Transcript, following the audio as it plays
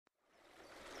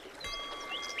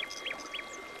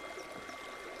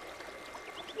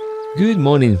Good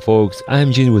morning, folks.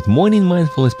 I'm Jin with Morning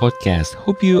Mindfulness Podcast.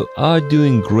 Hope you are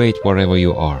doing great wherever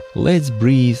you are. Let's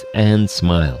breathe and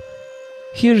smile.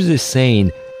 Here's the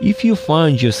saying, if you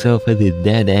find yourself at the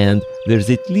dead end, there's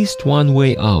at least one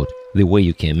way out, the way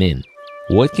you came in.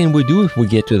 What can we do if we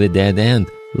get to the dead end?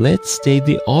 Let's state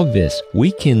the obvious.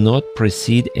 We cannot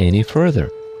proceed any further.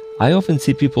 I often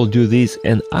see people do this,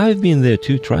 and I've been there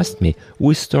too, trust me.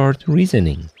 We start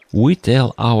reasoning. We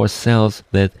tell ourselves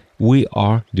that we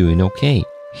are doing okay.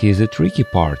 Here's the tricky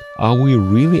part. Are we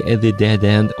really at the dead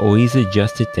end, or is it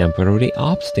just a temporary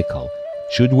obstacle?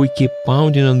 Should we keep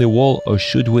pounding on the wall, or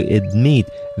should we admit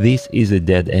this is a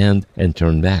dead end and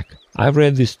turn back? I've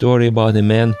read this story about a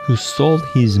man who sold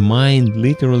his mind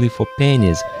literally for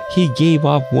pennies. He gave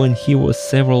up when he was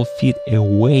several feet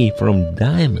away from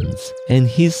diamonds, and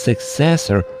his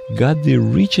successor got the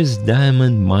richest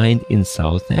diamond mine in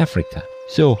South Africa.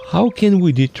 So how can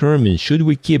we determine should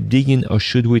we keep digging or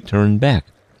should we turn back?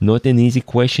 Not an easy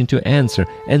question to answer,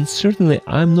 and certainly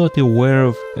I'm not aware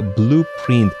of a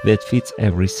blueprint that fits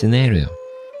every scenario.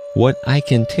 What I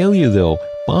can tell you though,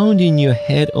 pounding your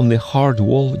head on the hard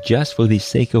wall just for the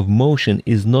sake of motion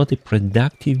is not a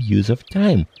productive use of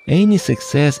time. Any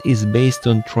success is based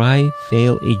on try,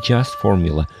 fail, adjust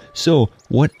formula. So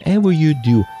whatever you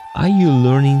do, are you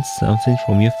learning something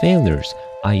from your failures?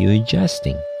 Are you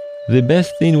adjusting? The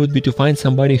best thing would be to find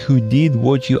somebody who did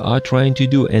what you are trying to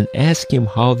do and ask him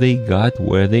how they got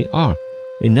where they are.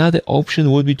 Another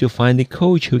option would be to find a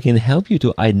coach who can help you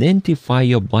to identify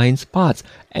your blind spots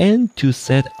and to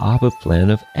set up a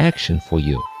plan of action for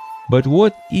you. But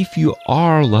what if you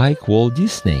are like Walt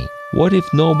Disney? What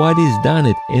if nobody's done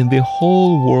it and the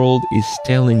whole world is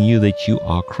telling you that you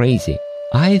are crazy?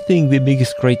 I think the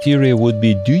biggest criteria would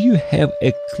be, do you have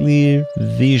a clear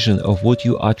vision of what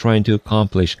you are trying to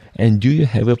accomplish, and do you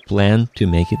have a plan to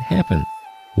make it happen?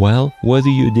 Well, whether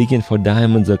you're digging for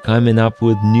diamonds or coming up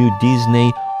with new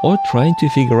Disney or trying to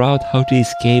figure out how to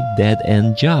escape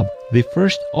dead-end job, the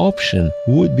first option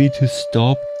would be to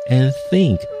stop and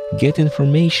think, get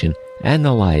information,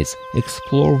 analyze,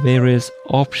 explore various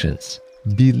options.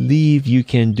 Believe you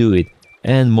can do it,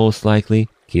 and most likely,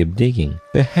 keep digging.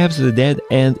 Perhaps the dead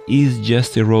end is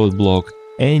just a roadblock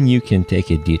and you can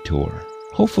take a detour.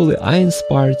 Hopefully I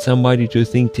inspired somebody to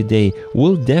think today.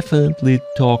 We'll definitely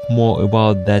talk more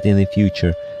about that in the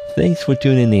future. Thanks for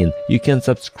tuning in. You can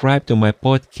subscribe to my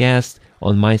podcast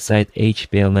on my site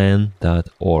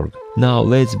hpln.org. Now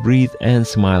let's breathe and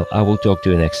smile. I will talk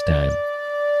to you next time.